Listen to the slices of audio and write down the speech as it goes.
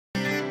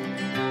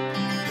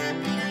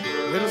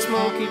Little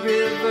Smoky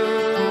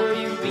River,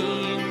 you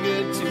being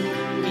good to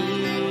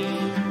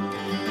me.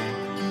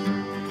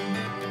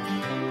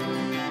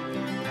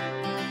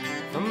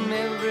 From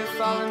every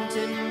fallen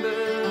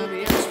timber,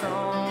 be a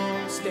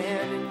strong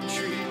standing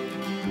tree.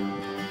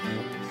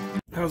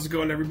 How's it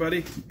going,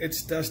 everybody?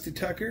 It's Dusty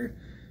Tucker,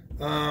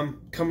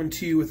 coming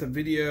to you with a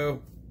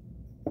video,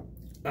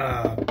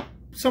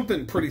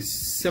 something pretty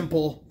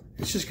simple.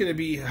 It's just going to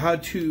be how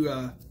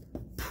to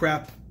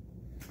prep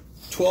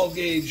 12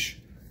 gauge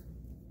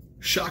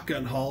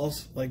shotgun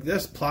hulls like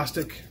this,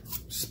 plastic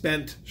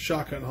spent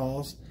shotgun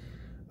hulls,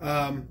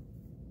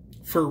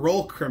 for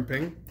roll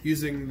crimping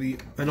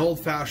using an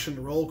old-fashioned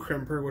roll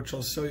crimper, which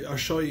I'll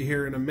show you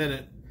here in a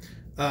minute.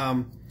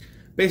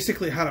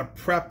 Basically how to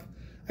prep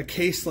a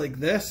case like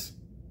this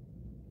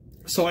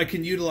so I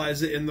can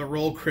utilize it in the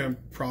roll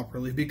crimp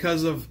properly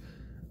because of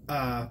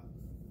the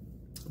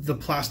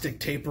plastic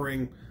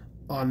tapering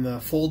on the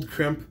fold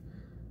crimp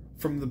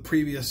from the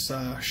previous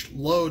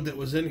load that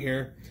was in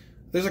here.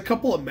 There's a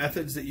couple of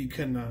methods that you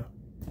can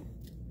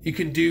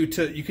do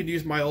you can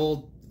use my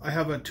old, I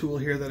have a tool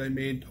here that I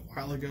made a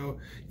while ago.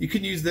 You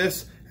can use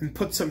this and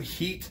put some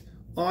heat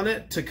on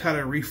it to kind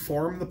of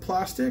reform the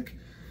plastic,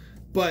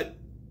 but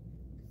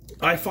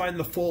I find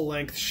the full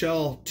length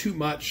shell too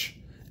much,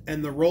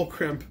 and the roll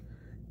crimp,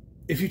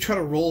 if you try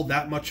to roll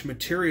that much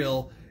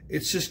material,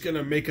 it's just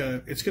gonna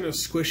it's gonna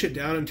squish it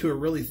down into a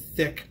really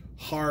thick,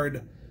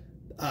 hard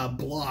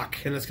block,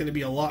 and it's gonna be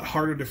a lot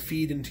harder to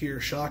feed into your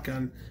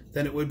shotgun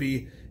than it would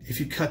be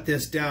if you cut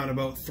this down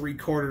about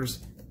 3/4.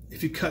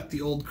 If you cut the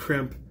old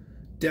crimp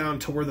down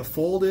to where the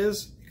fold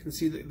is, you can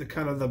see the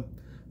kind of the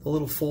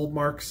little fold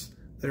marks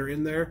that are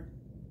in there,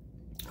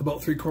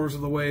 about 3/4 of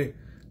the way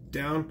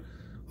down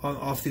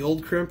off the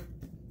old crimp.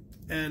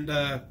 And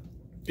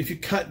if you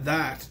cut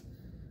that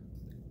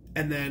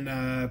and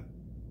then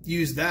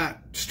use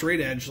that straight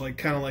edge, like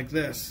kind of like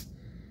this,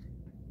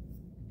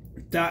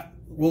 that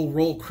will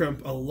roll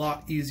crimp a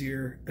lot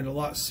easier and a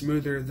lot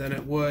smoother than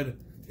it would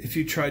if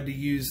you tried to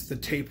use the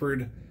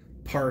tapered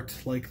part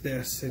like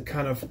this. It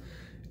kind of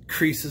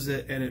creases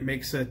it and it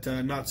makes it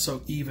not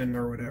so even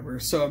or whatever.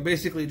 So I'm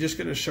basically just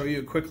going to show you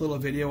a quick little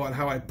video on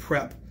how I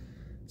prep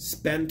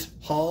spent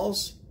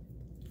hulls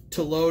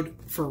to load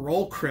for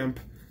roll crimp.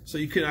 So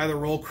you can either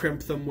roll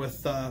crimp them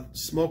with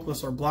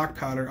smokeless or black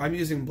powder. I'm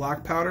using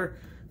black powder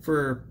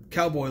for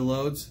cowboy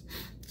loads.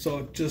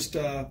 So just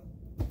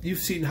you've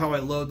seen how I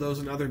load those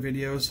in other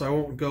videos, so I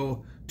won't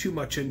go too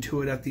much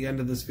into it at the end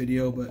of this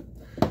video. But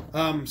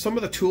some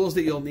of the tools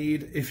that you'll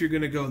need if you're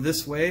going to go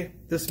this way,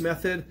 this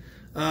method,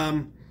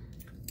 I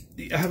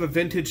have a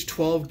vintage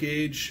 12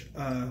 gauge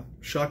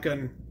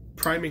shotgun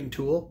priming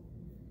tool.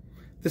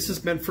 This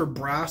is meant for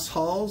brass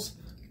hulls,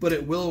 but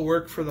it will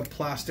work for the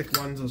plastic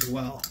ones as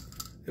well.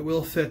 It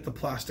will fit the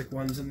plastic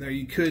ones in there.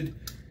 You could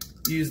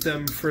use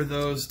them for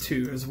those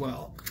too as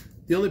well.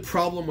 The only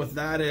problem with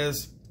that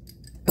is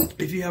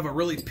if you have a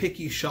really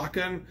picky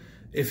shotgun,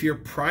 if your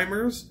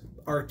primers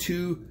are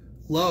too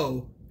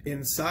low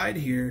inside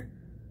here,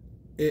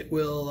 it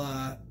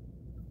will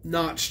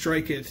not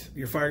strike it.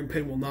 Your firing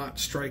pin will not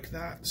strike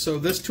that. So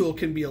this tool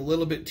can be a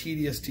little bit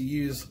tedious to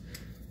use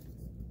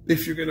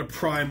if you're going to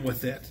prime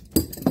with it.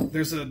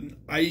 There's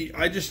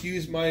I just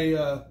use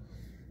my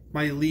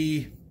my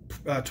Lee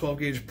 12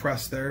 gauge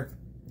press there,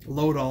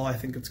 load all I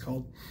think it's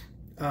called.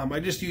 I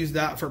just use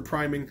that for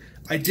priming.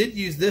 I did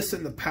use this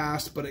in the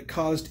past, but it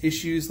caused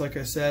issues. Like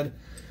I said,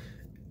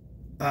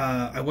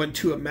 I went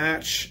to a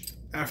match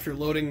after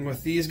loading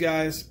with these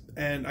guys,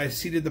 and I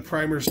seated the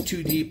primers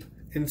too deep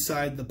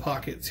inside the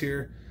pockets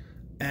here,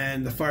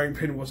 and the firing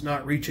pin was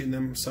not reaching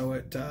them, so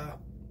it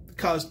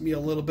caused me a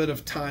little bit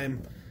of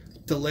time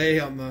delay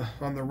on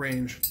the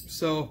range.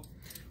 So,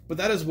 but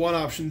that is one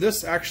option.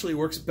 This actually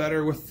works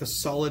better with the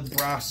solid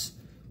brass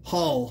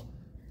hull.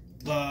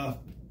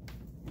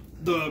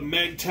 The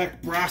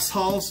Magtech brass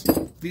hulls,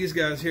 these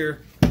guys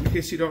here, in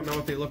case you don't know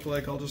what they look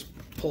like, I'll just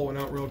pull one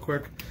out real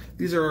quick.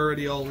 These are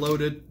already all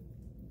loaded.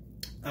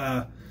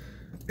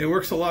 It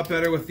works a lot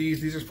better with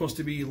these. These are supposed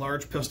to be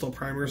large pistol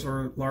primers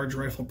or large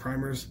rifle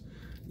primers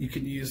you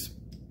can use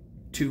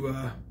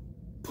to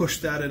push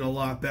that in a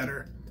lot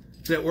better.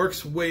 It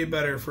works way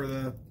better for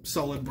the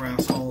solid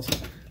brass hulls.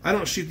 I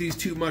don't shoot these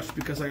too much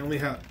because I only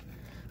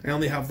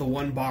have the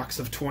one box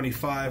of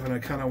 25, and I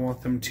kind of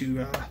want them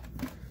to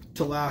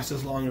last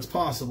as long as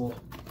possible.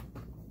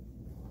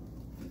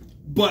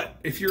 But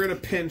if you're in a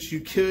pinch, you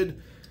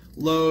could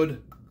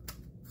load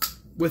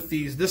with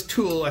these. This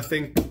tool, I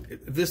think,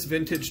 this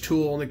vintage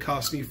tool only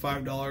cost me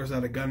 $5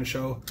 at a gun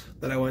show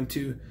that I went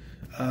to.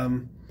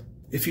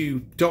 If you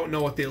don't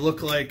know what they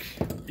look like,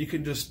 you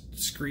can just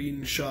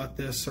screenshot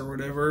this or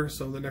whatever,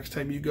 so the next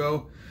time you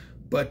go.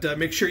 But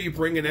make sure you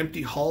bring an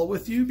empty hull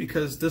with you,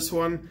 because this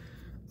one,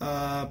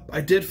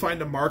 I did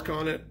find a mark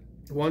on it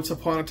once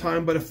upon a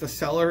time, but if the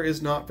seller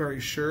is not very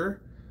sure,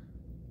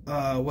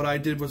 what I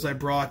did was I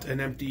brought an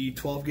empty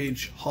 12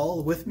 gauge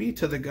hull with me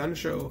to the gun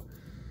show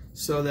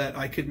so that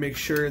I could make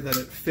sure that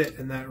it fit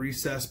in that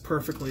recess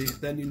perfectly.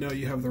 Then you know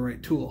you have the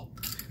right tool,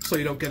 so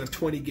you don't get a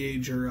 20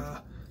 gauge or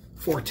a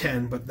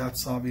 410, but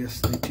that's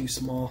obviously too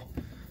small.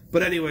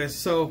 But anyways,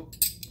 so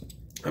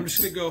I'm just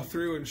gonna go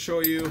through and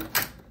show you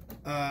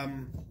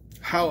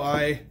how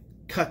I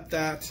cut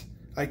that.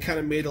 I kind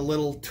of made a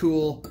little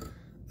tool.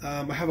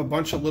 I have a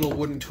bunch of little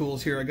wooden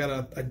tools here. I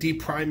got a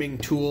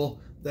depriming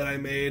tool that I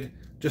made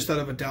just out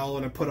of a dowel,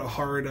 and I put a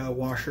hard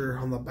washer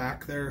on the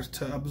back there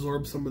to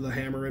absorb some of the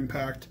hammer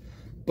impact.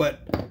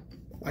 But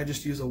I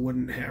just use a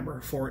wooden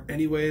hammer for it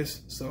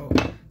anyways, so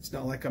it's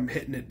not like I'm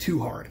hitting it too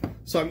hard.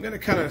 So I'm gonna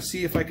kind of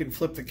see if I can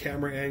flip the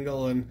camera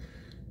angle and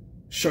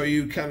show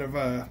you kind of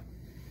a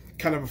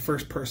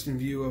first-person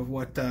view of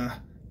what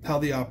how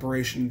the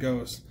operation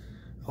goes.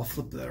 I'll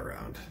flip that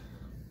around.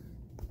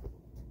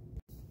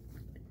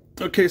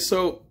 Okay,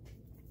 so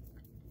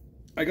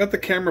I got the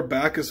camera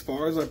back as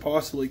far as I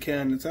possibly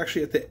can. It's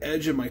actually at the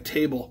edge of my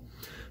table,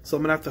 so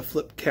I'm gonna have to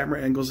flip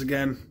camera angles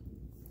again,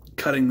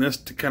 cutting this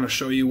to kind of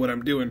show you what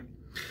I'm doing.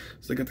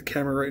 So I got the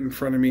camera right in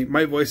front of me.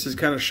 My voice is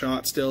kind of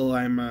shot still.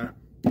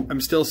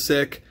 I'm still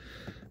sick.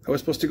 I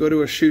was supposed to go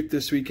to a shoot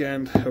this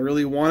weekend. I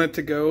really wanted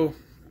to go,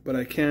 but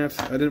I can't.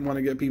 I didn't want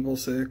to get people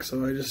sick,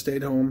 so I just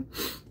stayed home.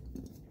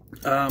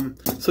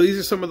 So these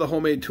are some of the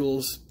homemade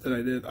tools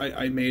that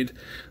I made.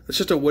 It's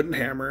just a wooden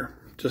hammer.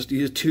 Just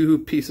used 2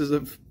 pieces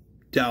of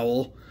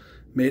dowel,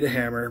 made a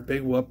hammer,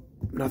 big whoop,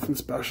 nothing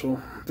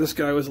special. This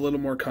guy was a little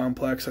more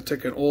complex. I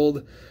took an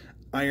old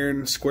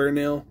iron square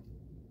nail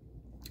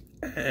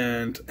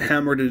and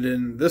hammered it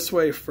in this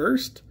way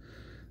first,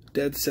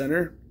 dead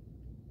center,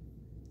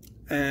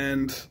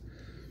 and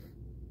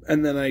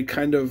then I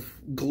kind of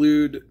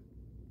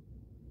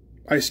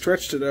I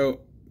stretched it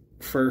out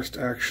first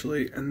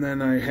actually, and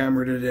then I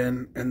hammered it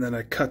in, and then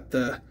I cut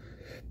the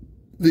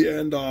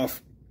end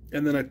off,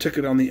 and then I took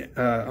it on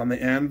the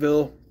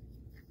anvil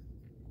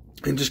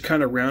and just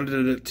kind of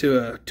rounded it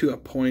to a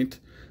point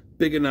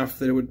big enough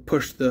that it would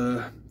push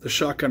the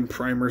shotgun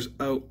primers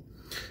out,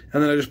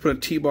 and then I just put a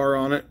T-bar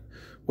on it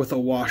with a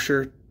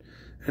washer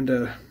and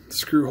a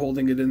screw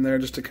holding it in there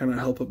just to kind of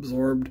help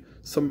absorb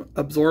some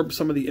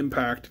of the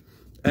impact.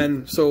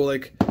 And so,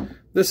 like,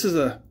 this is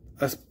a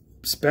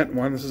spent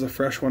one. This is a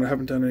fresh one. I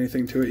haven't done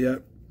anything to it yet.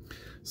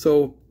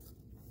 So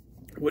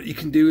what you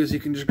can do is you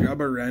can just grab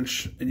a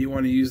wrench, and you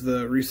want to use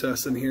the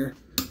recess in here.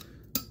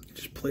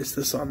 Just place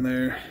this on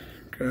there,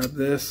 grab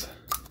this,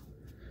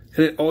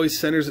 and it always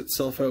centers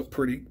itself out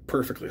pretty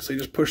perfectly. So you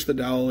just push the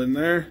dowel in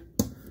there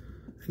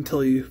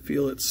until you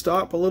feel it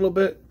stop a little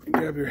bit.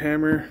 Grab your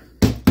hammer.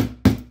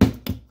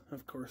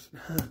 Of course,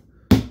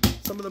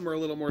 some of them are a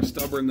little more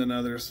stubborn than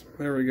others.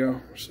 There we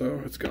go.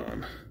 So it's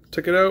gone.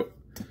 Took it out.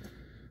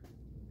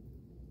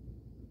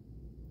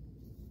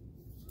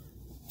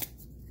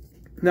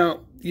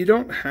 Now, you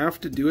don't have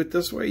to do it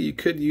this way. You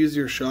could use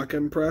your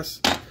shotgun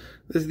press.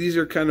 These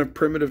are kind of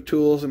primitive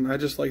tools, and I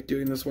just like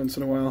doing this once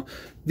in a while.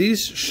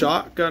 These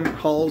shotgun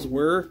hulls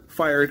were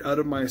fired out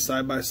of my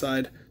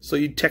side-by-side, so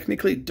you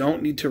technically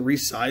don't need to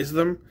resize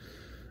them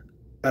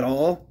at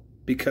all,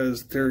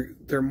 because they're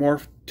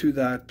morphed to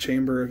that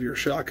chamber of your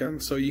shotgun.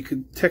 So you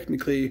could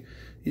technically,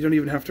 you don't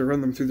even have to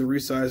run them through the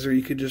resizer.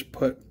 You could just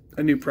put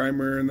a new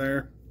primer in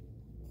there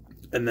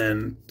and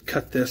then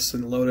cut this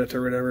and load it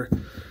or whatever.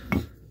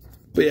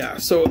 But yeah,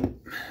 so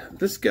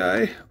this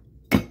guy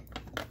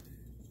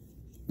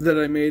that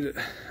I made,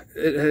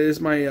 it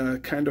is my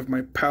kind of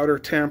my powder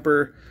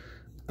tamper,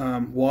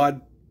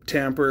 wad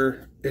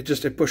tamper.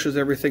 It pushes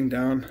everything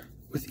down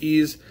with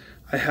ease.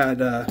 I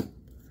had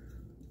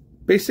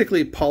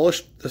basically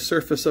polished the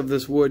surface of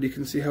this wood. You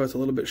can see how it's a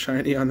little bit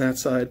shiny on that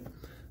side,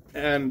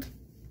 and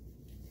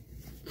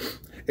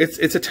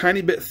it's a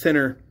tiny bit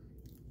thinner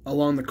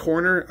along the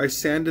corner. I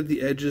sanded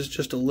the edges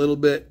just a little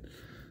bit.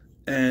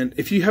 And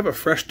if you have a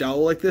fresh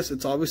dowel like this,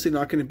 it's obviously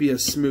not going to be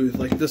as smooth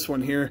like this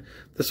one here.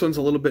 This one's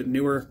a little bit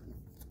newer,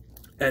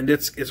 and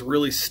it's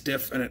really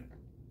stiff, and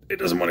it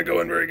doesn't want to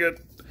go in very good.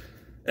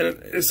 And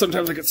it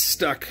sometimes it gets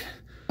stuck.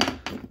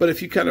 But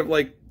if you kind of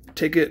like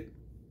take it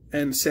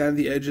and sand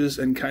the edges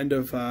and kind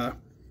of, I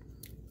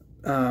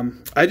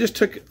just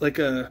took like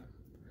a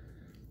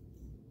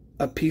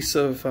piece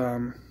of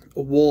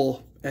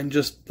wool, and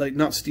just like,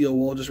 not steel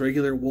wool, just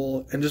regular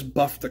wool, and just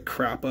buffed the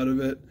crap out of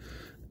it.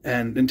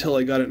 And until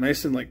I got it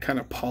nice and like kind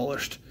of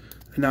polished,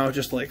 and now it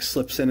just like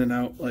slips in and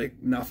out like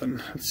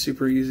nothing. It's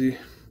super easy.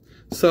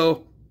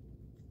 So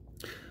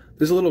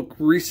there's a little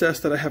recess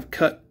that I have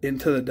cut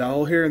into the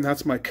dowel here, and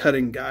that's my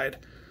cutting guide.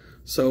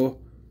 So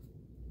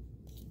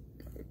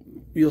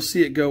you'll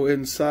see it go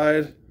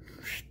inside,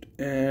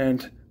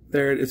 and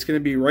there it's going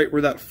to be right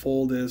where that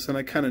fold is, and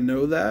I kind of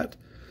know that,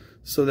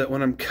 so that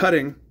when I'm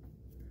cutting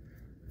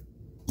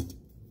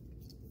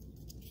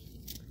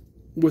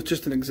with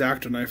just an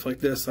X-Acto knife like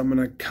this, I'm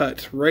going to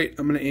cut right,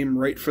 I'm going to aim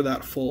right for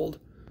that fold.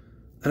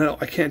 And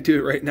I can't do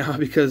it right now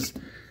because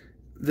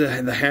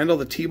the handle,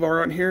 the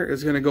T-bar on here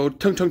is going to go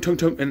tung, tung, tung,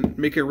 tung, and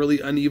make a really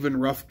uneven,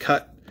 rough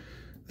cut.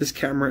 This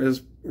camera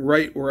is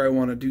right where I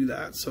want to do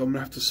that, so I'm going to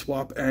have to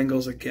swap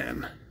angles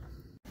again.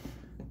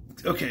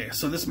 Okay,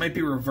 so this might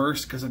be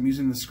reversed because I'm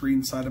using the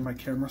screen side of my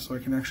camera so I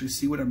can actually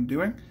see what I'm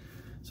doing.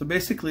 So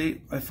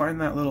basically, I find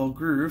that little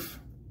groove,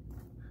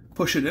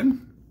 push it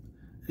in,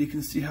 You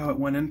can see how it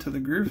went into the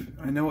groove.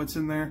 I know it's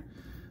in there.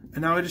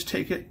 And now I just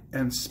take it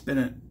and spin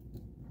it.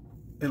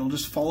 It'll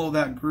just follow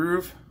that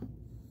groove.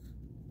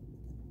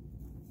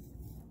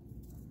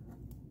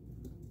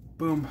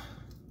 Boom.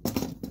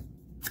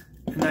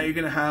 And now you're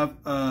going to have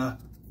a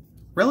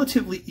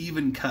relatively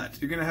even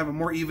cut. You're going to have a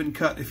more even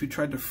cut if you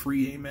tried to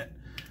free aim it.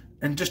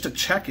 And just to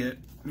check it,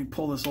 let me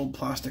pull this old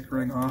plastic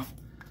ring off.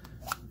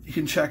 You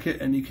can check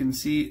it and you can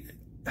see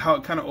how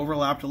it kind of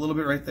overlapped a little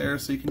bit right there.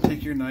 So you can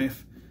take your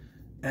knife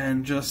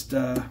and just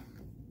try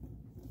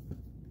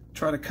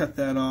to cut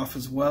that off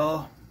as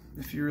well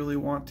if you really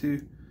want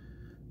to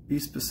be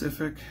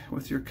specific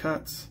with your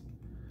cuts.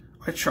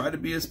 I try to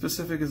be as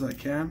specific as I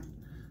can.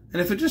 And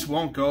if it just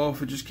won't go,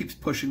 if it just keeps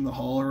pushing the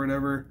hull or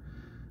whatever,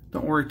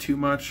 don't worry too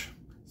much.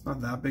 It's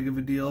not that big of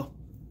a deal.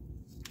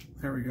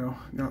 There we go,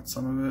 got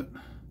some of it.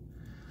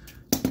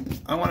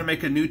 I want to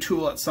make a new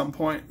tool at some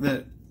point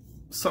that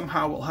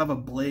somehow will have a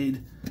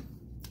blade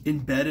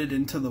embedded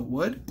into the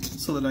wood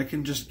so that I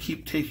can just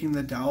keep taking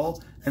the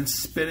dowel and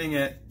spinning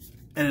it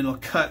and it'll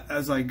cut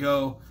as I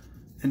go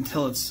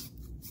until it's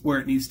where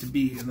it needs to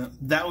be. And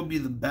that would be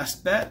the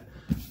best bet,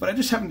 but I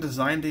just haven't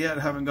designed it yet.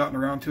 I haven't gotten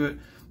around to it.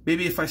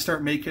 Maybe if I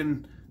start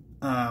making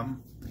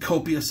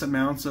copious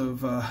amounts of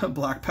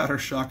black powder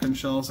shotgun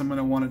shells, I'm going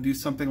to want to do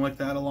something like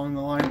that along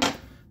the line.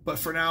 But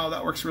for now,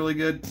 that works really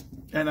good.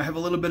 And I have a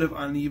little bit of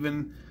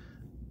uneven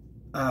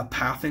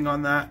pathing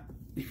on that.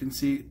 You can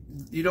see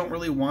you don't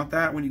really want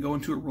that when you go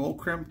into a roll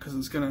crimp because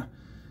it's going to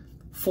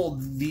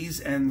fold these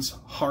ends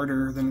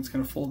harder than it's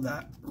going to fold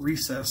that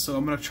recess. So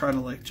I'm going to try to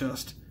like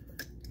just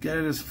get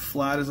it as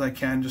flat as I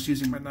can just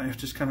using my knife,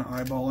 just kind of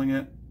eyeballing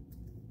it.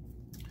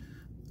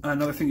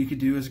 Another thing you could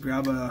do is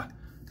grab a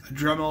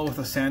Dremel with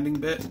a sanding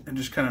bit and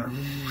just kind of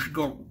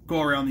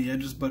go around the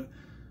edges, but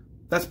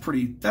that's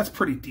pretty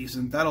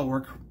decent. That'll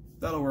work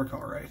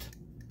all right.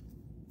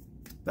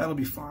 That'll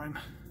be fine.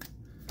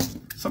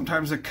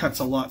 Sometimes it cuts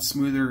a lot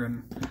smoother,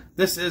 and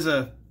this is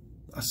a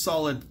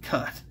solid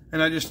cut.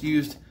 And I just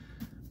used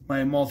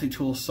my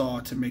multi-tool saw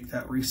to make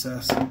that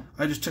recess.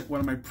 I just took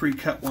one of my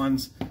pre-cut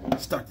ones,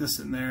 stuck this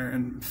in there,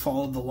 and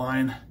followed the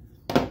line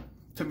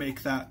to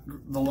make that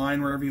the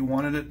line wherever you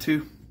wanted it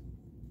to.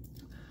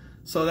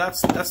 So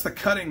that's the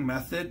cutting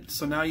method.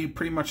 So now you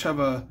pretty much have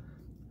a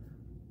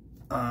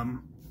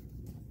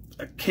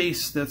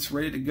case that's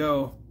ready to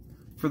go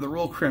for the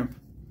roll crimp.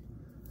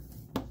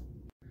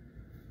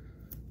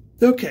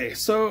 Okay,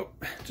 so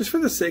just for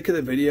the sake of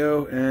the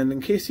video, and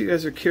in case you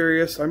guys are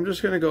curious, I'm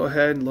just going to go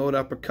ahead and load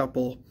up a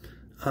couple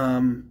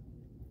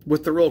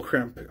with the roll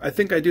crimp. I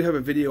think I do have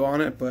a video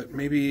on it, but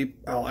maybe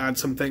I'll add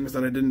some things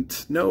that I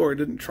didn't know or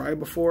didn't try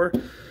before,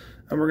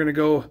 and we're gonna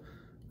go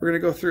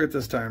through it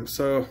this time.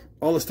 So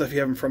all the stuff you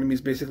have in front of me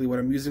is basically what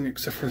I'm using,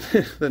 except for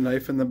the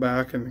knife in the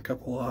back and a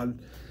couple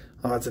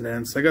odds and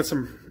ends. So I got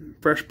some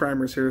fresh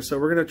primers here, so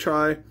we're gonna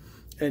try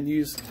and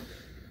use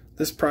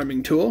this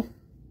priming tool,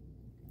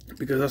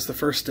 because that's the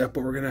first step.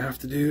 What we're gonna have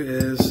to do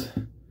is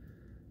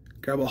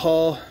grab a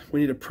hull.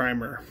 We need a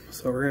primer.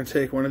 So we're gonna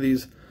take one of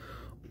these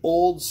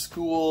old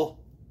school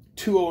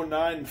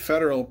 209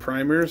 Federal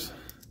primers,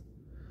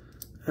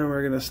 and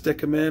we're gonna stick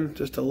them in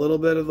just a little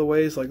bit of the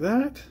ways like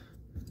that.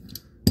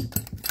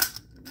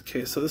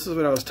 Okay, so this is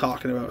what I was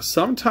talking about.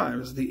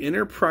 Sometimes the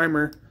inner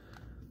primer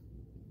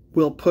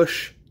will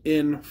push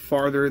in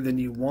farther than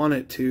you want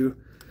it to,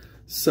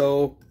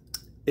 so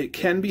it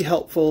can be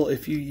helpful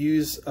if you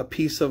use a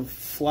piece of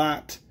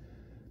flat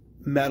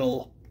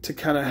metal to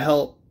kind of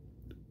help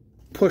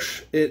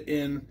push it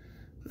in.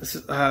 This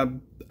is, I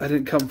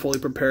didn't come fully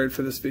prepared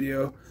for this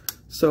video,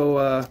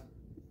 so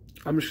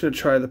I'm just going to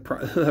try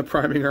the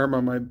priming arm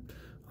on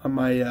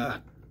my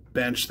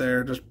bench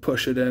there. Just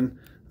push it in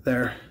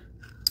there.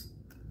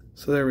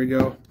 So there we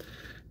go.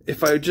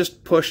 If I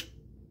just push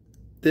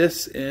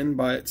this in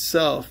by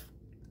itself,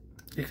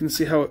 you can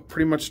see how it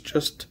pretty much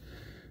just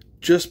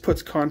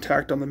puts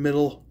contact on the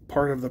middle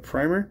part of the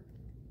primer.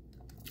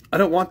 I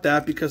don't want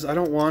that because I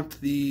don't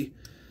want the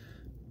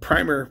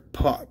primer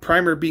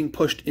being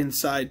pushed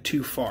inside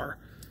too far.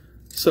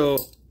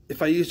 So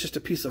if I use just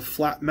a piece of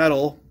flat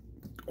metal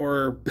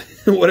or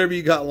whatever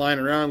you got lying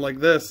around like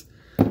this,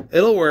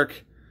 it'll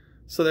work.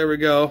 So there we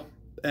go,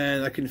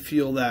 and I can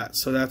feel that.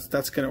 So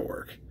that's gonna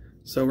work.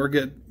 So we're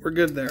good. We're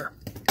good there.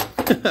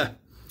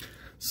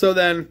 So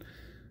then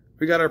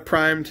we got our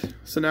primed.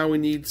 So now we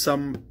need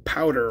some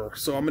powder.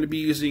 So I'm going to be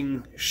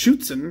using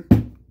Schutzen.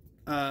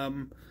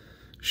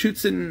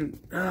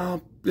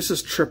 Schutzen. This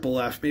is triple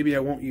F. Maybe I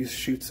won't use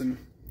Schutzen.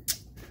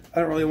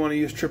 I don't really want to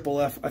use triple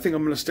F. I think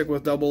I'm going to stick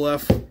with double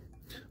F.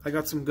 I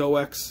got some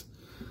GoX.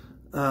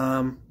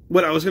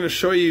 What I was going to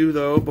show you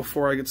though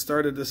before I get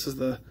started, this is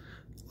the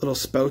little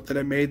spout that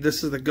I made.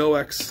 This is the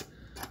GoX.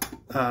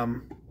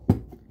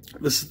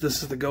 This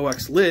is the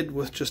GoX lid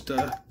with just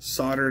a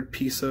soldered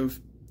piece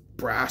of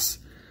brass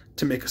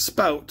to make a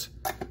spout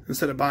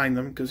instead of buying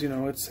them, because you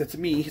know it's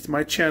me, it's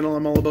my channel,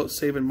 I'm all about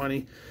saving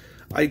money.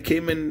 I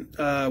came in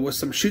with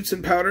some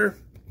Schutzen powder,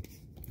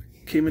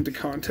 came into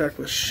contact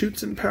with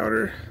Schutzen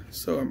powder,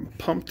 so I'm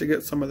pumped to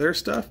get some of their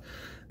stuff.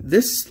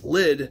 This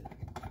lid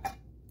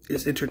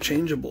is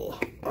interchangeable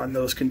on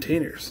those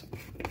containers.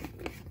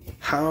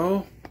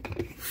 How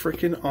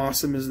freaking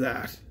awesome is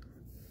that?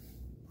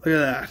 Look at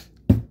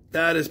that.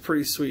 That is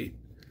pretty sweet.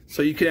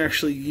 So you can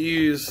actually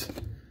use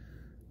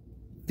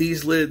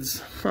these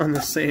lids on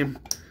the same.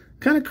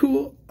 Kind of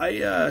cool.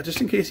 Just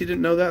in case you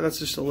didn't know that, that's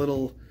just a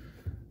little,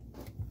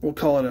 we'll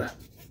call it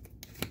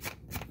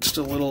just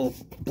a little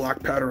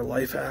black powder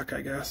life hack,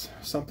 I guess.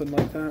 Something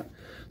like that.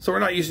 So we're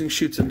not using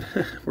Schutzen.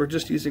 We're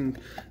just using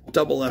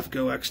double F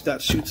GoX. That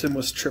Schutzen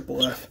was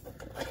triple F.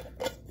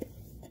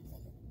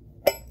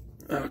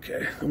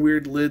 Okay, a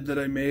weird lid that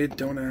I made,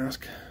 don't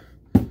ask.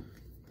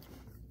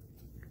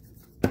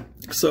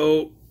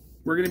 So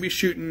we're going to be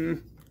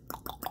shooting,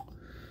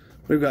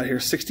 we've got here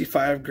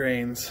 65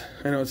 grains.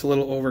 I know it's a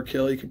little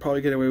overkill. You could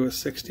probably get away with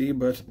 60,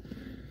 but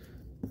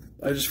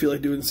I just feel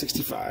like doing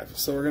 65.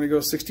 So we're going to go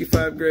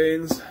 65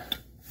 grains.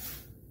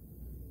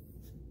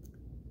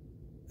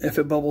 If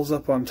it bubbles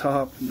up on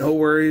top, no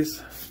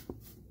worries.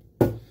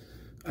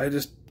 I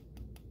just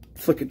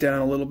flick it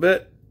down a little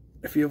bit.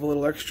 If you have a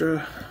little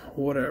extra,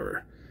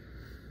 whatever.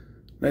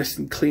 Nice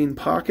and clean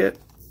pocket.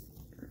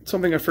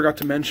 Something I forgot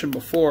to mention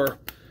before,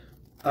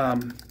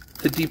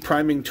 the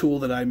depriming tool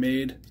that I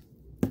made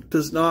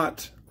does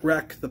not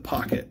wreck the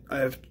pocket. I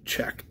have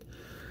checked.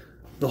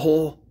 The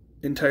whole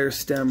entire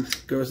stem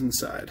goes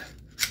inside.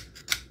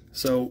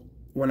 So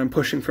when I'm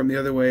pushing from the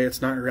other way,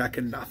 it's not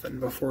wrecking nothing,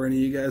 before any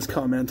of you guys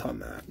comment on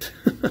that.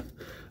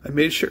 I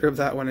made sure of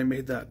that when I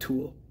made that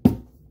tool.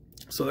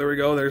 So there we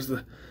go. There's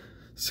the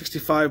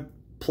 65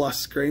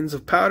 plus grains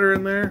of powder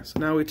in there. So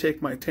now we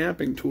take my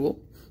tamping tool,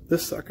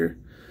 this sucker,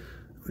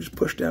 we just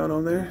push down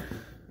on there.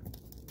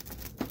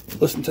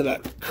 Listen to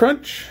that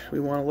crunch. We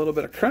want a little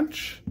bit of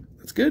crunch.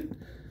 That's good.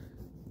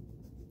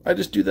 I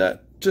just do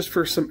that just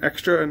for some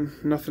extra, and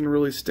nothing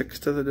really sticks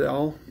to the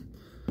dowel,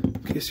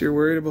 in case you're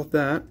worried about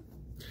that.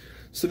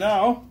 So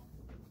now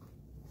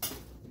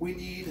we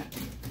need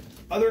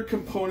other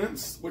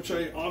components, which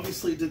I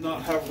obviously did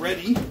not have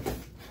ready,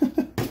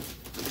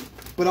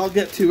 but I'll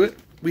get to it.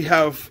 We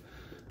have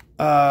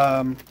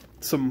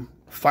some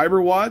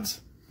fiber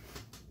wads.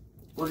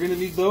 We're going to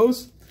need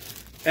those.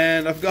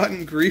 And I've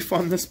gotten grief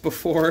on this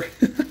before,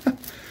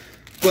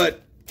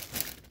 but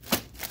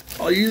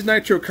I'll use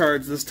nitro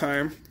cards this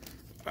time.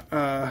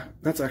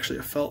 That's actually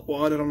a felt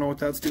wad. I don't know what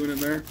that's doing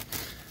in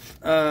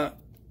there.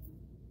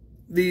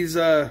 These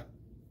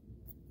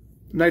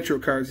nitro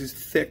cards, these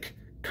thick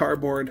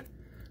cardboard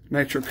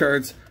nitro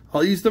cards,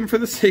 I'll use them for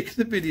the sake of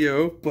the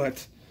video,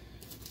 but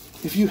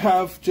if you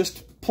have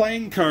just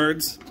playing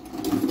cards,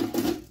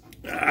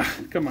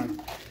 come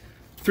on,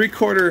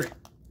 3/4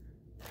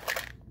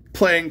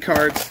 playing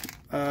cards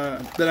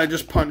that I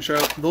just punch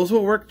out, those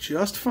will work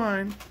just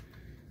fine.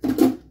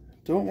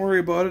 Don't worry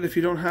about it if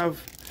you don't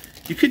have,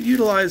 you could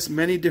utilize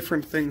many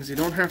different things. You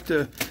don't have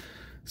to,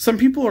 some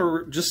people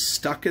are just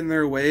stuck in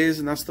their ways,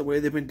 and that's the way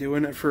they've been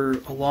doing it for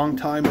a long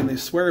time, and they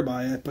swear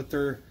by it, but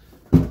they're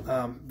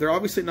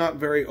obviously not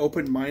very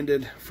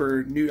open-minded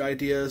for new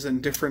ideas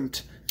and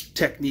different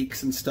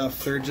techniques and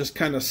stuff. They're just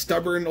kind of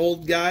stubborn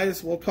old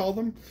guys, we'll call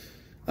them.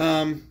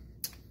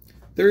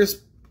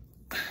 There's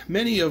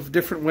many of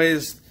different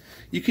ways.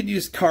 You can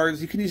use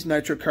cards, you can use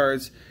nitro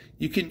cards,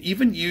 you can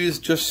even use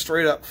just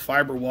straight up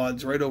fiber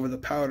wads right over the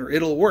powder.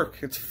 It'll work,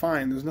 it's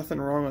fine, there's nothing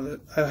wrong with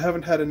it. I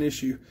haven't had an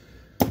issue.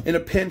 In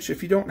a pinch,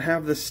 if you don't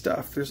have this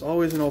stuff, there's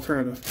always an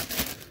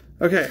alternative.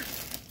 Okay,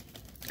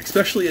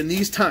 especially in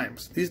these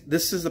times.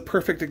 This is the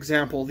perfect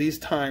example, these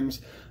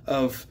times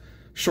of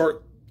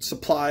short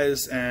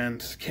supplies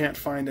and can't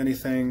find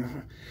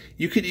anything.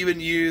 You could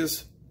even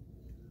use,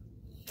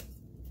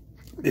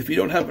 if you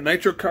don't have a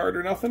nitro card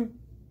or nothing,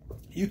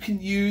 you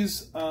can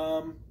use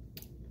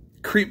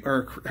cream,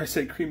 or I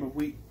say cream of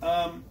wheat.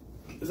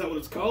 Is that what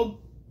it's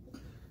called?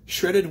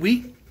 Shredded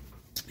wheat.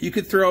 You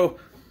could throw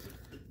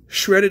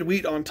shredded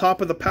wheat on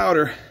top of the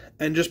powder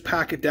and just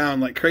pack it down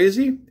like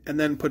crazy, and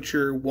then put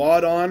your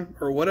wad on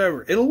or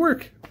whatever. It'll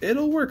work.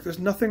 It'll work. There's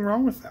nothing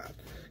wrong with that.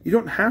 You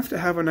don't have to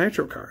have a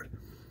nitro card.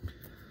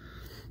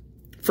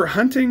 For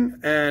hunting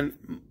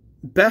and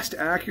best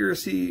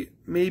accuracy,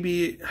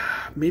 maybe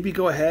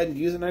go ahead and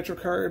use a nitro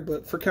card,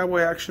 but for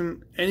cowboy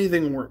action,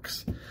 anything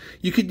works.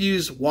 You could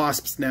use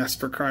wasp's nest,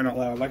 for crying out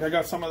loud. Like, I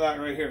got some of that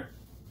right here.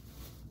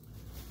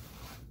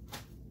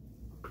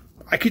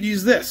 I could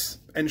use this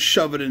and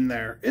shove it in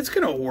there. It's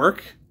gonna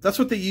work. That's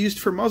what they used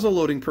for muzzle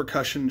loading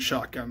percussion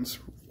shotguns.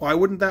 Why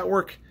wouldn't that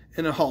work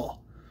in a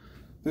hull?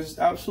 There's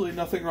absolutely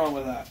nothing wrong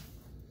with that.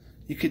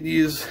 You can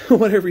use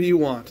whatever you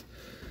want.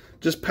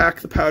 Just pack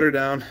the powder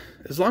down.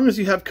 As long as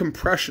you have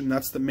compression,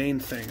 that's the main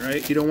thing,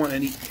 right? You don't want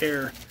any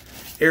air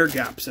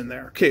gaps in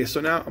there. Okay,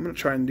 so now I'm going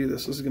to try and do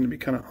this. This is going to be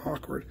kind of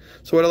awkward.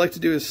 So what I like to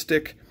do is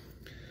stick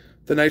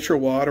the nitro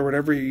wad or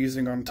whatever you're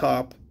using on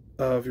top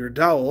of your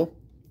dowel,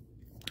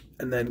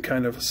 and then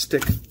kind of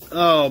stick,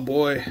 oh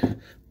boy.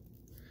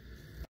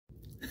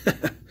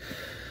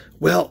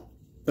 Well,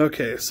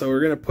 okay, so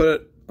we're going to put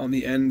it on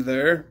the end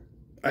there.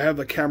 I have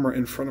the camera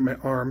in front of my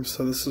arm,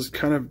 so this is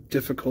kind of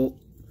difficult.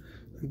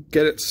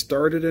 Get it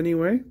started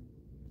anyway.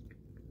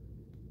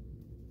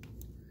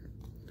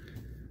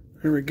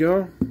 There we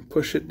go.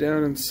 Push it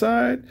down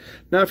inside.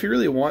 Now, if you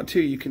really want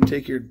to, you can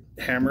take your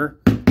hammer.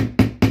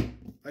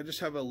 I just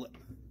have a...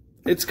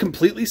 It's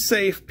completely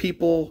safe,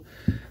 people.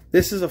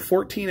 This is a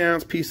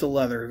 14-ounce piece of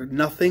leather.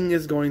 Nothing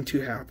is going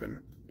to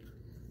happen.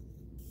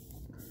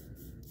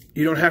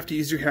 You don't have to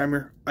use your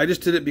hammer. I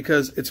just did it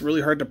because it's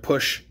really hard to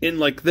push in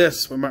like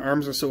this when my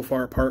arms are so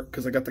far apart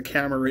because I got the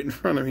camera right in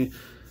front of me.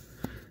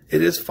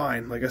 It is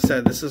fine. Like I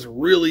said, this is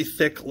really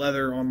thick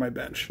leather on my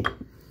bench.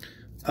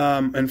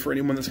 And for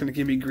anyone that's going to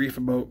give me grief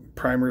about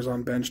primers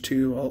on bench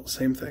too, well,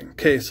 same thing.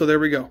 Okay, so there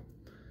we go.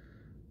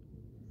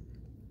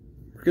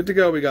 We're good to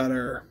go. We got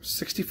our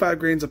 65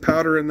 grains of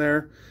powder in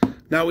there.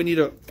 Now we need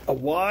a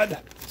wad.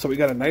 So we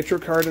got a nitro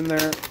card in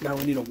there. Now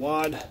we need a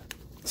wad.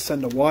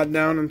 Send a wad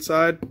down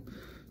inside.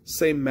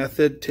 Same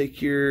method.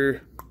 Take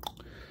your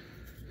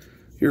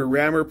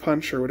rammer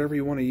punch or whatever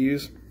you want to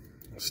use.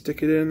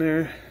 Stick it in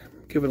there.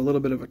 Give it a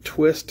little bit of a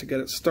twist to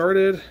get it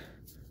started.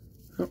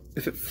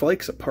 If it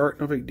flakes apart,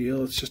 no big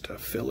deal. It's just a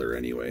filler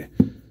anyway.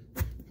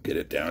 Get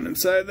it down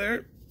inside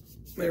there.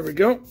 There we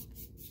go.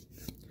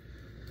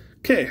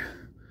 Okay.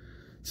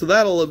 So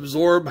that'll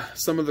absorb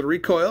some of the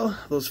recoil.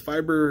 Those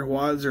fiber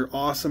wads are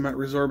awesome at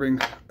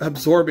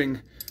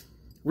absorbing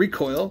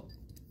recoil.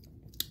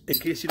 In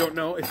case you don't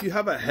know, if you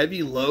have a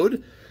heavy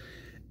load,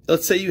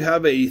 let's say you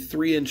have a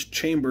 3-inch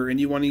chamber and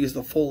you want to use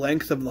the full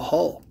length of the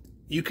hull,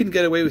 you can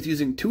get away with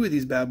using 2 of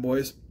these bad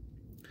boys.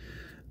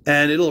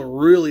 And it'll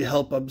really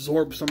help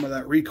absorb some of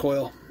that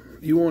recoil.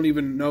 You won't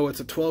even know it's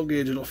a 12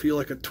 gauge. It'll feel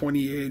like a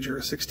 20 gauge or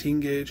a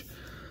 16 gauge.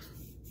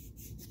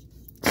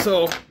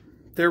 So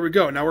there we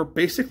go. Now we're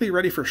basically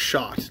ready for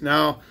shot.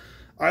 Now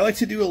I like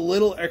to do a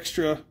little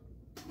extra.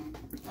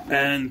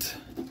 And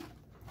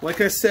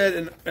like I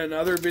said in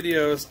other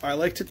videos, I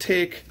like to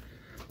take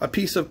a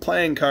piece of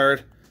playing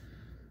card.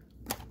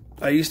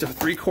 I used a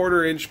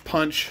 3/4 inch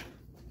punch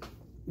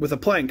with a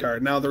playing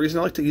card. Now the reason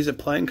I like to use a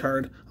playing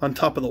card on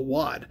top of the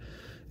wad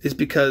is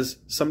because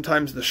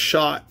sometimes the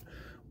shot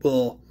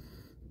will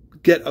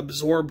get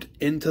absorbed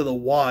into the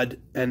wad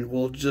and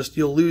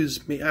you'll lose,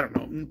 I don't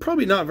know,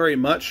 probably not very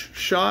much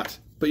shot,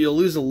 but you'll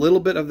lose a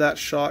little bit of that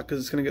shot because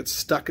it's going to get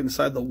stuck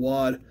inside the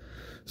wad.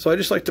 So I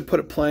just like to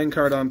put a playing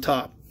card on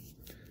top.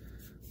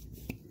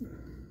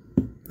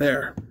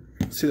 There.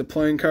 See the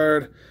playing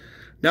card?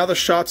 Now the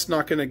shot's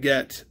not going to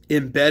get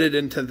embedded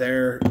into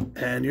there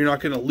and you're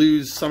not going to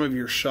lose some of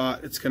your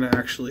shot. It's going to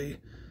actually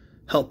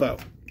help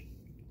out.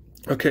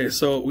 Okay,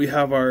 so we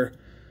have our,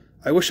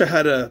 I wish I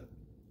had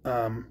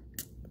an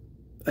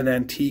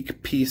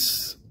antique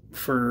piece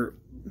for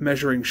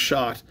measuring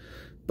shot,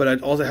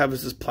 but all I have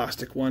is this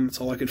plastic one. That's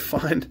all I could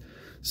find.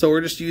 So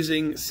we're just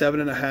using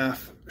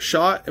 7.5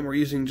 shot, and we're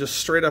using just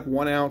straight up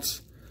 1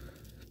 ounce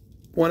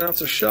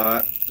of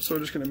shot. So we're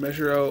just going to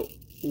measure out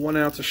 1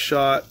 ounce of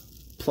shot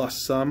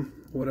plus some,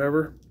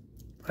 whatever.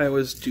 I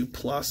always do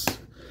plus.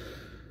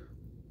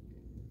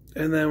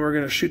 And then we're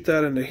going to shoot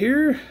that into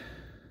here.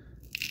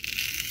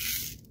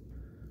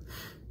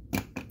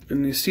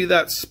 And you see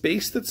that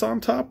space that's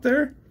on top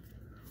there?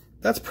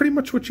 That's pretty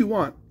much what you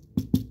want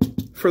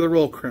for the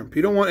roll crimp.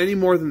 You don't want any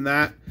more than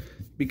that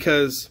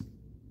because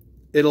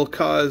it'll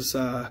cause,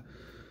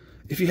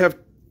 if you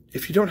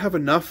don't have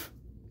enough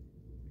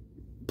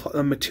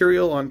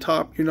material on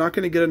top, you're not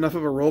going to get enough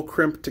of a roll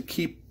crimp to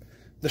keep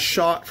the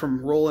shot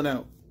from rolling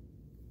out.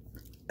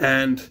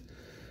 And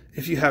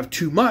if you have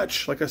too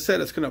much, like I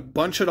said, it's going to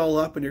bunch it all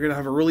up and you're going to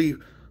have a really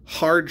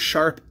hard,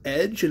 sharp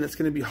edge, and it's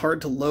going to be hard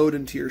to load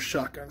into your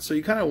shotgun. So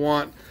you kind of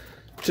want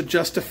to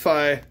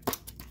justify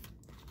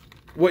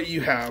what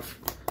you have.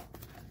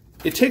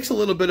 It takes a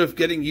little bit of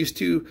getting used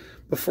to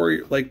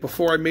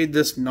before I made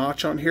this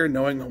notch on here,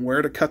 knowing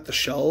where to cut the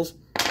shells.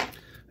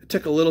 It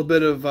took a little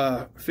bit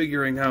of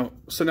figuring out.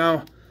 So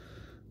now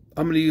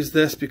I'm going to use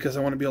this because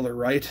I want to be able to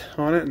write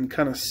on it and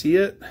kind of see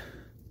it.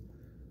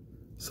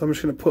 So I'm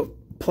just going to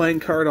put playing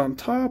card on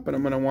top, and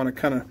I'm going to want to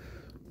kind of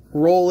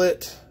roll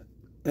it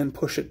and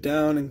push it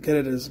down and get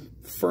it as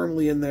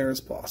firmly in there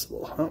as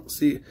possible. Oh,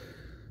 see,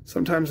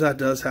 sometimes that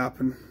does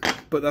happen,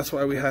 but that's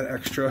why we had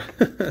extra.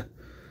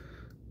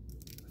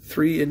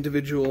 3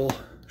 individual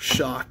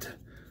shot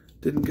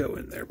didn't go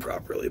in there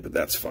properly, but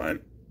that's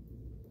fine.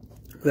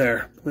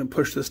 There, I'm going to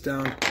push this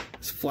down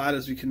as flat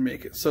as we can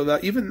make it. So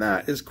that even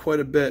that is quite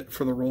a bit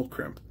for the roll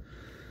crimp.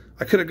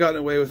 I could have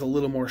gotten away with a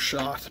little more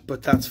shot,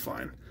 but that's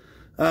fine.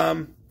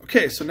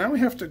 Okay, so now we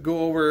have to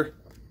go over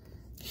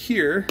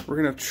here.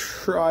 We're going to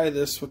try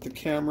this with the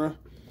camera.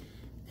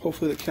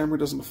 Hopefully the camera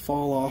doesn't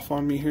fall off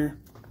on me here.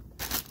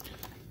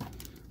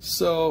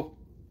 So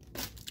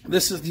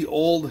this is the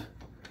old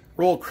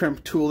roll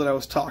crimp tool that I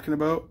was talking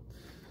about.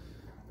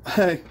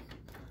 I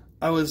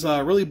was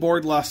really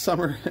bored last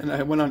summer and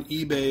I went on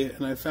eBay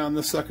and I found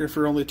this sucker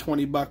for only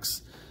 20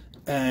 bucks.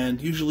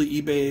 And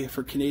usually eBay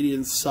for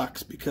Canadians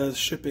sucks because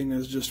shipping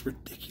is just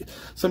ridiculous.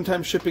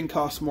 Sometimes shipping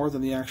costs more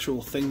than the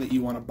actual thing that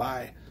you want to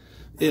buy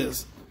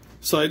is.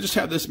 So I just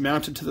have this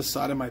mounted to the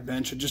side of my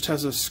bench. It just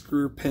has a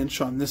screw pinch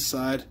on this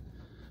side.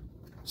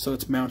 So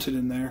it's mounted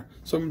in there.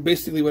 So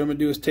basically what I'm going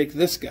to do is take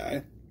this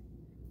guy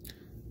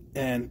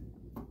and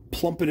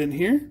plump it in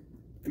here.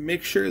 and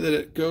make sure that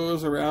it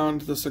goes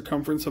around the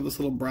circumference of this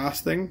little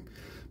brass thing.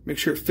 Make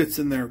sure it fits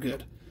in there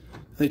good.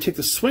 And then you take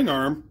the swing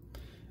arm,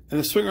 and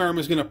the swing arm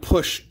is going to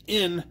push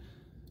in.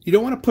 You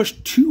don't want to push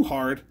too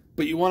hard,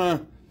 but you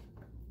want to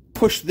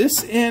push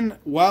this in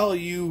while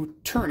you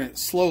turn it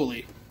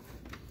slowly.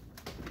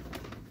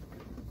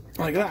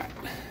 Like that.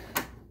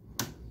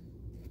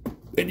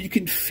 And you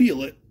can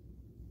feel it.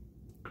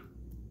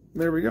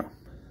 There we go.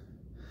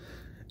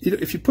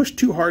 If you push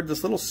too hard,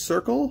 this little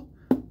circle,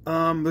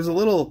 there's a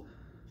little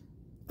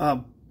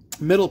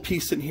middle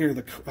piece in here,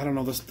 I don't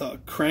know, the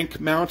crank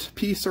mount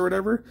piece or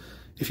whatever.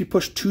 If you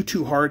push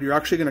too hard, you're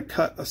actually going to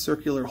cut a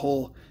circular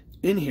hole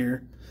in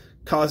here,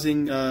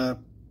 causing a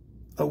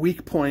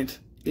weak point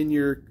in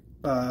your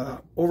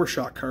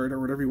overshot card, or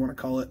whatever you want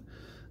to call it.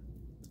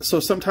 So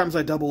sometimes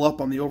I double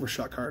up on the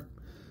overshot card.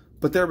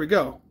 But there we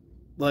go.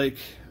 Like,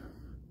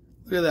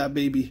 look at that,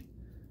 baby.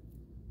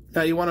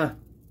 Now you want to,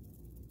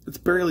 it's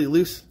barely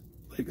loose.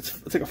 Like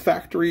it's like a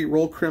factory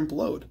roll crimp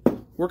load.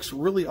 Works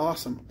really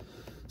awesome.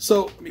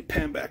 So let me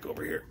pan back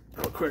over here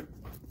real quick.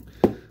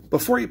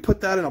 Before you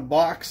put that in a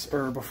box,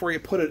 or before you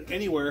put it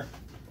anywhere,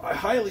 I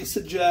highly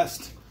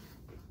suggest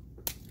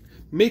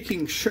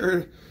making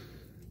sure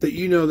that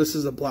you know this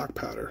is a black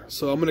powder.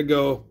 So I'm going to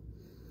go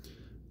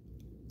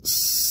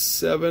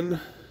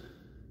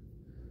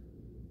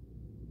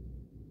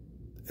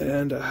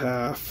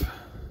 7.5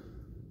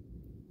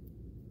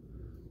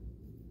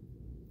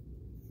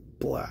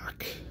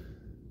 black.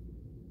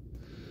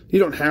 You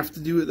don't have to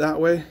do it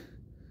that way,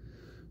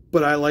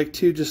 but I like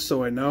to, just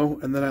so I know.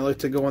 And then I like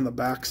to go on the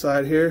back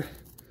side here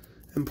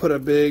and put a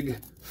big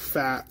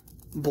fat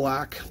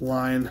black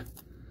line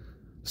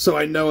so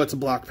I know it's a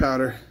black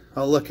powder.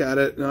 I'll look at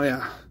it, oh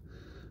yeah,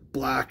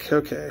 black,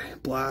 okay,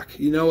 black.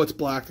 You know it's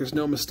black, there's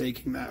no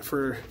mistaking that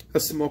for a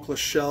smokeless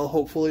shell,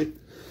 hopefully.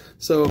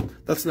 So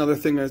that's another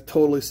thing I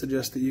totally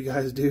suggest that you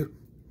guys do.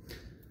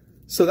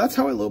 So that's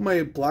how I load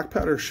my black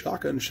powder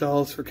shotgun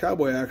shells for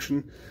cowboy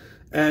action.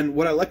 And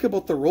what I like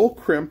about the roll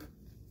crimp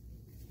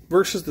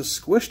versus the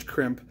squished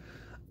crimp,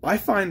 I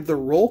find the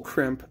roll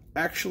crimp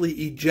actually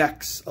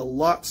ejects a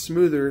lot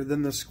smoother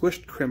than the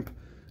squished crimp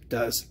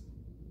does.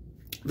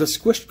 The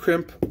squished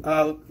crimp,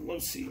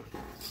 let's see.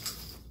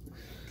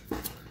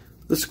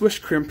 The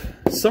squished crimp,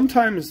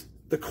 sometimes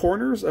the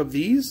corners of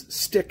these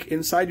stick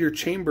inside your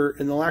chamber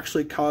and they'll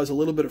actually cause a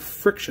little bit of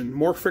friction,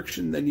 more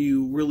friction than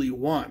you really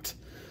want.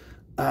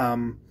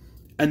 And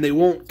they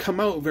won't come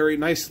out very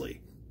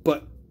nicely.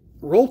 But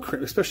roll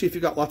crimp, especially if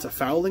you've got lots of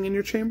fouling in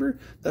your chamber,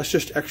 that's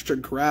just extra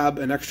grab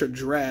and extra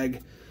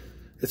drag.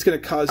 It's going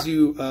to cause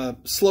you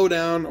slow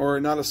down or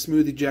not a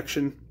smooth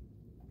ejection.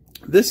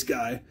 This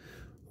guy,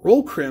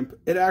 roll crimp,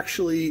 it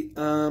actually,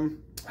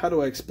 how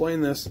do I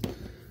explain this?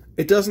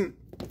 It doesn't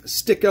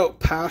stick out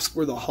past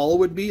where the hull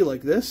would be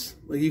like this.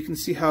 Like you can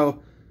see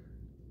how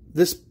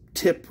this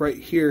tip right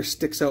here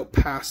sticks out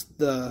past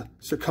the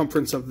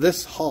circumference of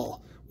this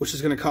hull, which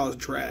is going to cause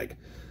drag.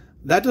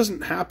 That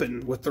doesn't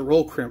happen with the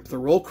roll crimp. The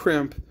roll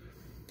crimp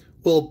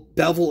will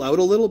bevel out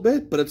a little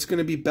bit, but it's going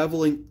to be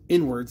beveling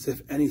inwards,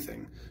 if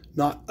anything,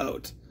 not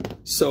out.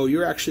 So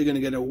you're actually going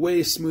to get a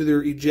way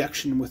smoother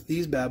ejection with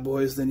these bad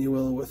boys than you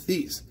will with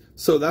these.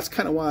 So that's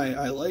kind of why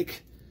I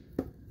like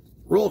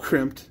roll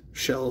crimped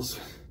shells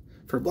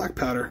for black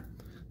powder.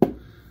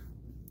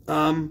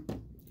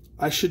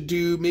 I should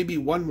do maybe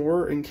one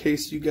more in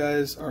case you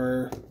guys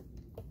are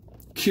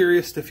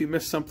curious if you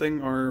missed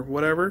something or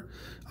whatever.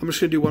 I'm just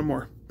going to do one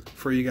more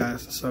for you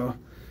guys. So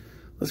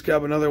let's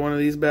grab another one of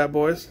these bad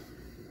boys.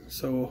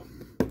 So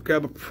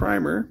grab a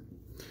primer,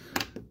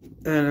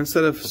 and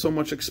instead of so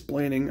much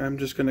explaining, I'm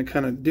just going to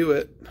kind of do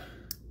it.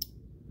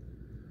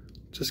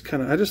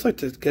 I just like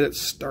to get it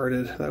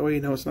started. That way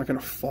you know it's not going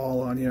to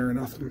fall on you or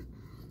nothing.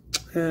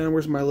 And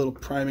where's my little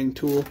priming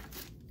tool?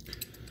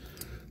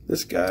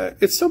 This guy,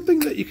 it's something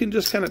that you can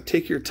just kind of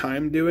take your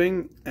time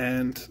doing,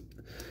 and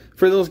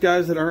for those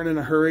guys that aren't in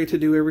a hurry to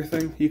do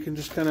everything, you can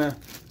just kind of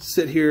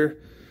sit here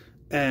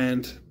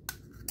and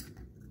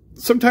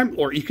sometimes,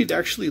 or you could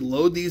actually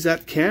load these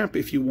at camp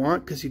if you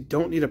want, because you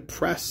don't need a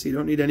press, you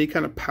don't need any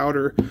kind of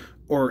powder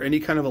or any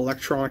kind of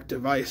electronic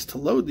device to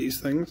load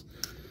these things.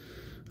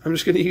 I'm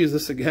just going to use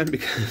this again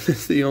because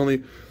it's the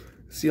only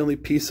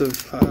piece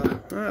of,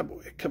 oh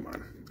boy, come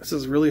on. This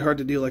is really hard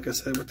to do, like I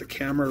said, with the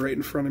camera right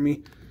in front of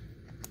me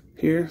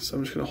here. So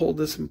I'm just going to hold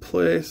this in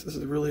place. This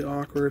is really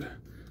awkward.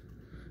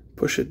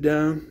 Push it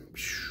down,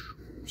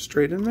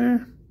 straight in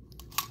there.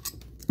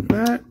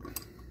 That.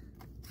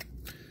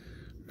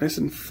 Nice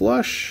and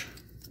flush.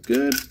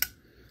 Good.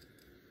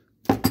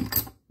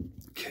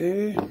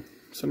 Okay.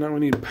 So now we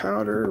need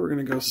powder. We're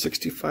going to go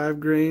 65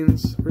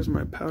 grains. Where's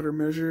my powder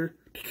measure?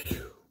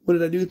 What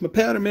did I do with my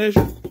powder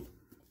measure?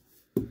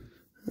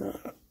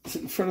 Is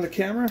it in front of the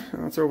camera?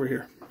 Oh, it's over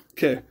here.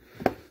 Okay.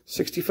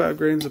 65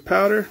 grains of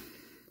powder.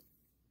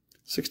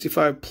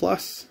 65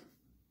 plus.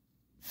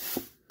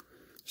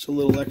 Just a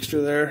little extra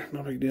there.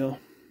 No big deal.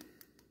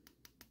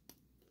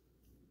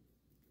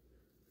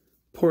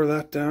 Pour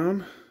that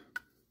down.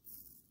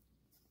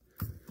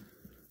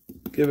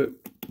 Give it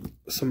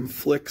some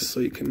flicks so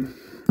you can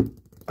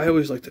I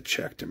always like to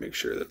check to make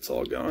sure that it's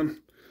all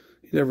gone.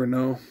 You never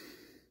know.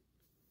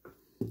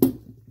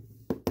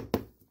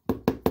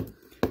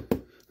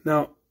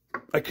 Now,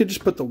 I could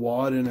just put the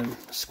wad in and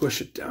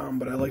squish it down,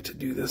 but I like to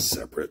do this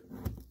separate.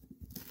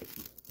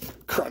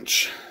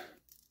 Crunch.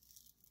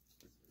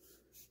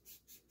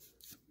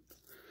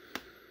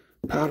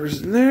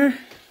 Powder's in there.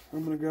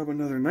 I'm going to grab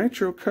another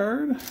nitro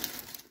card.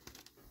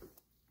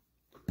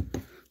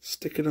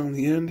 Stick it on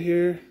the end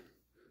here.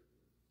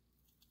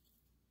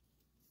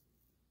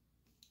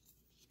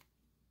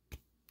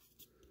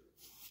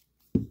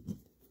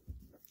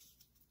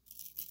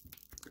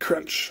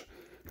 Crunch.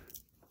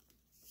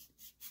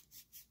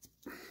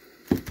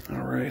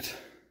 All right.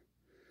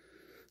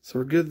 So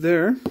we're good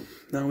there.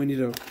 Now we need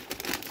a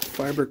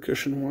fiber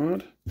cushion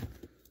wad.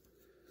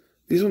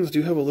 These ones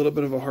do have a little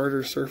bit of a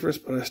harder surface,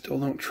 but I still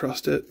don't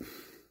trust it.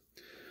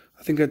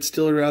 I think I'd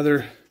still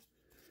rather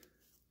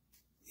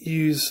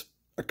use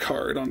a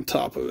card on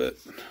top of it.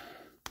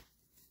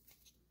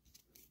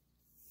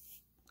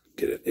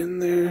 Get it in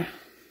there.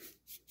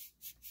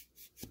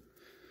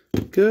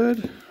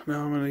 Good.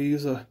 Now I'm going to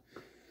use a...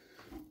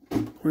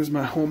 Where's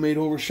my homemade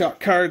overshot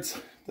cards?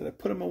 Did I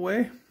put them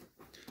away?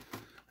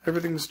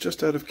 Everything's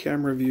just out of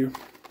camera view.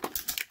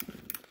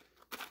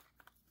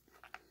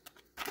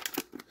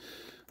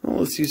 Well,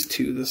 let's use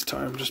 2 this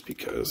time just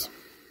because.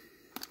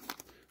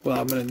 Well,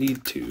 I'm going to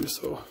need 2,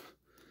 so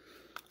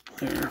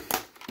there.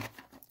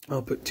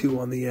 I'll put 2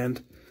 on the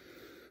end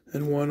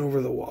and 1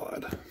 over the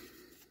wad.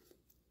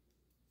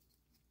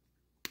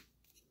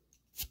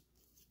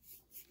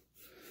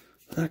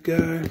 That guy.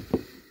 And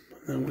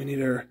then we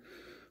need our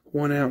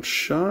 1 ounce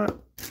shot.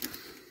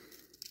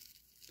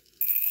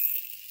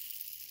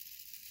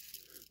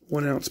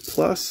 1 ounce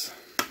plus.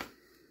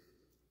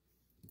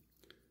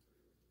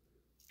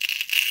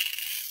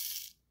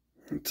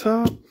 On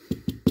top.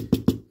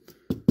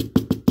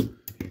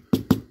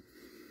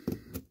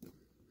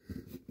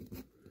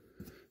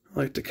 I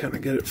like to kind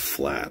of get it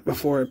flat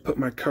before I put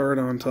my card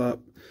on top.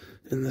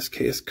 In this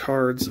case,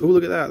 cards. Oh,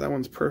 look at that. That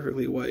one's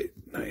perfectly white.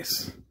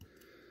 Nice.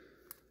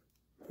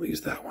 We'll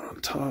use that one on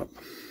top.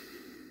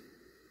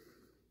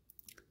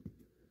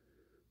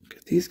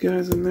 Get these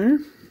guys in there.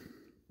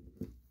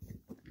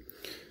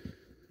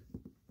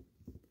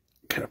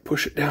 Kind of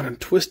push it down and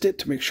twist it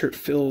to make sure it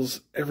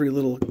fills every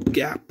little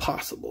gap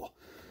possible.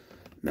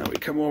 Now we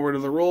come over to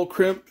the roll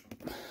crimp.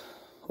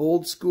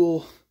 Old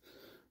school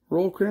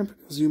roll crimp.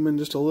 Zoom in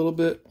just a little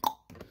bit.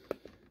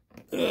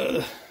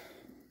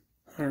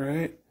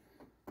 Alright.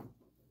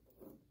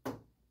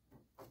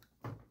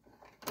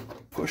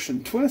 Push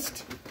and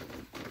twist.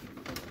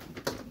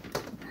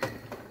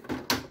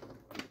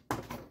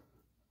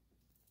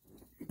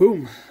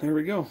 Boom. There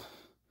we go.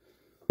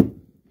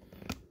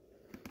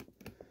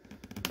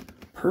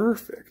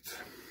 Perfect.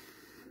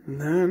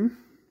 And then,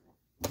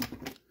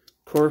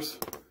 of course,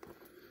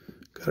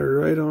 got it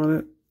right on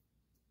it.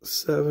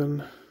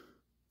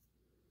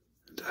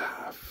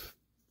 7.5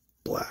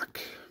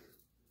 black.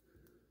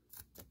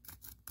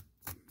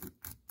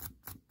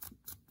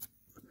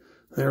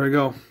 There we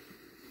go.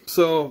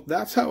 So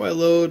that's how I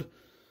load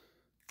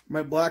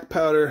my black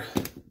powder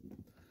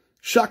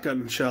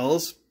shotgun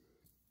shells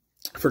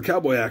for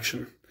cowboy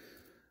action.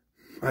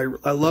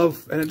 I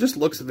love, and it just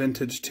looks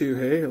vintage too,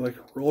 hey? Like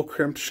roll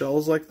crimped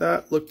shells like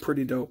that look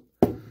pretty dope.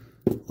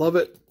 Love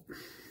it.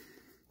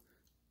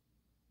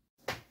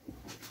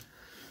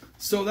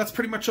 So that's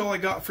pretty much all I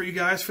got for you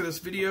guys for this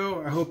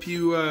video. I hope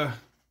you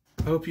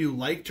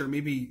liked or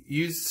maybe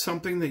used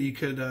something that you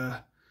could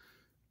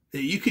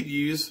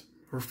use,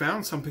 or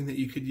found something that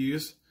you could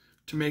use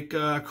to make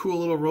cool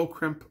little roll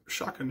crimp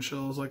shotgun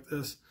shells like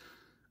this.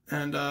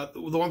 And the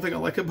one thing I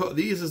like about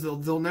these is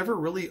they'll never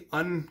really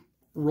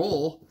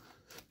unroll,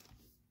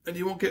 and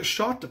you won't get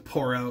shot to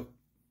pour out.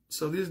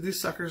 So these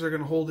suckers are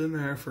going to hold in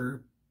there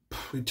for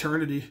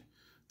eternity.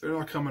 They're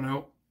not coming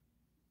out.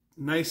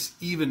 Nice,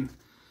 even.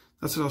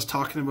 That's what I was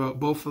talking about.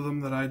 Both of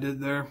them that I did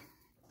there.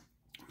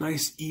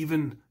 Nice,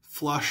 even,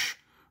 flush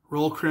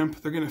roll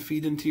crimp. They're going to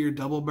feed into your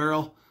double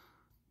barrel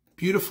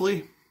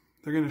beautifully.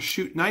 They're going to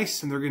shoot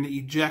nice, and they're going to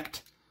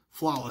eject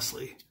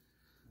flawlessly.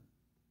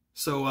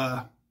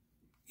 So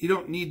you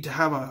don't need to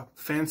have a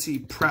fancy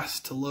press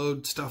to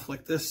load stuff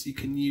like this. You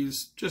can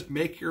just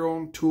make your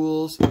own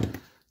tools.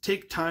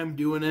 Take time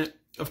doing it.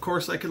 Of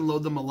course, I can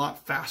load them a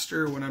lot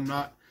faster when I'm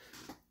not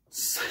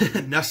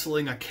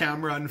nestling a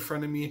camera in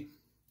front of me.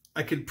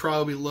 I could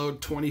probably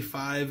load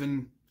 25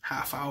 in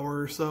half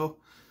hour or so.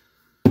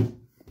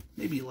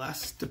 Maybe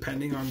less,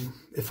 depending on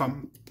if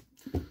I'm,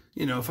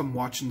 if I'm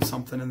watching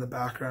something in the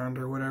background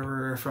or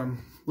whatever, or if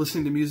I'm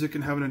listening to music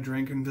and having a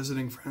drink and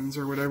visiting friends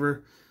or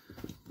whatever.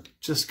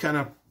 Just kind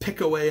of pick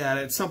away at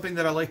it. It's something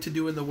that I like to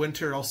do in the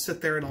winter. I'll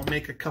sit there and I'll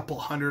make a couple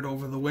hundred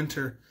over the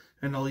winter,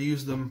 and I'll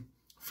use them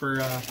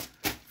for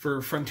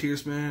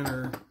frontiersmen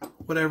or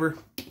whatever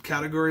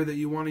category that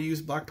you want to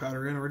use black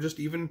powder in, or just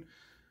even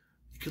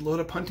you could load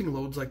up hunting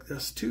loads like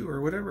this too,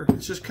 or whatever.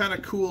 It's just kind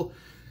of cool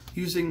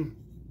using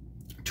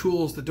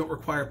tools that don't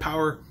require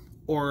power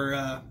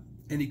or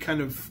any kind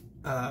of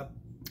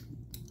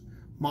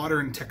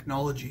modern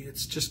technology.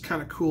 It's just kind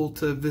of cool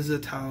to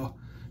visit how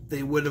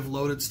they would have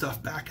loaded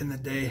stuff back in the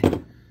day.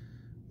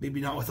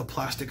 Maybe not with a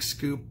plastic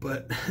scoop,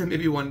 but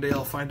maybe one day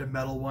I'll find a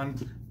metal one.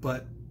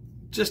 But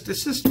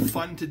it's just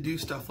fun to do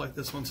stuff like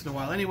this once in a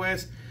while.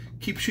 Anyways,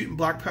 keep shooting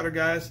black powder,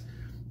 guys.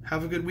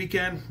 Have a good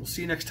weekend. We'll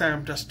see you next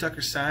time. Dustin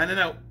Tucker signing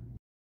out.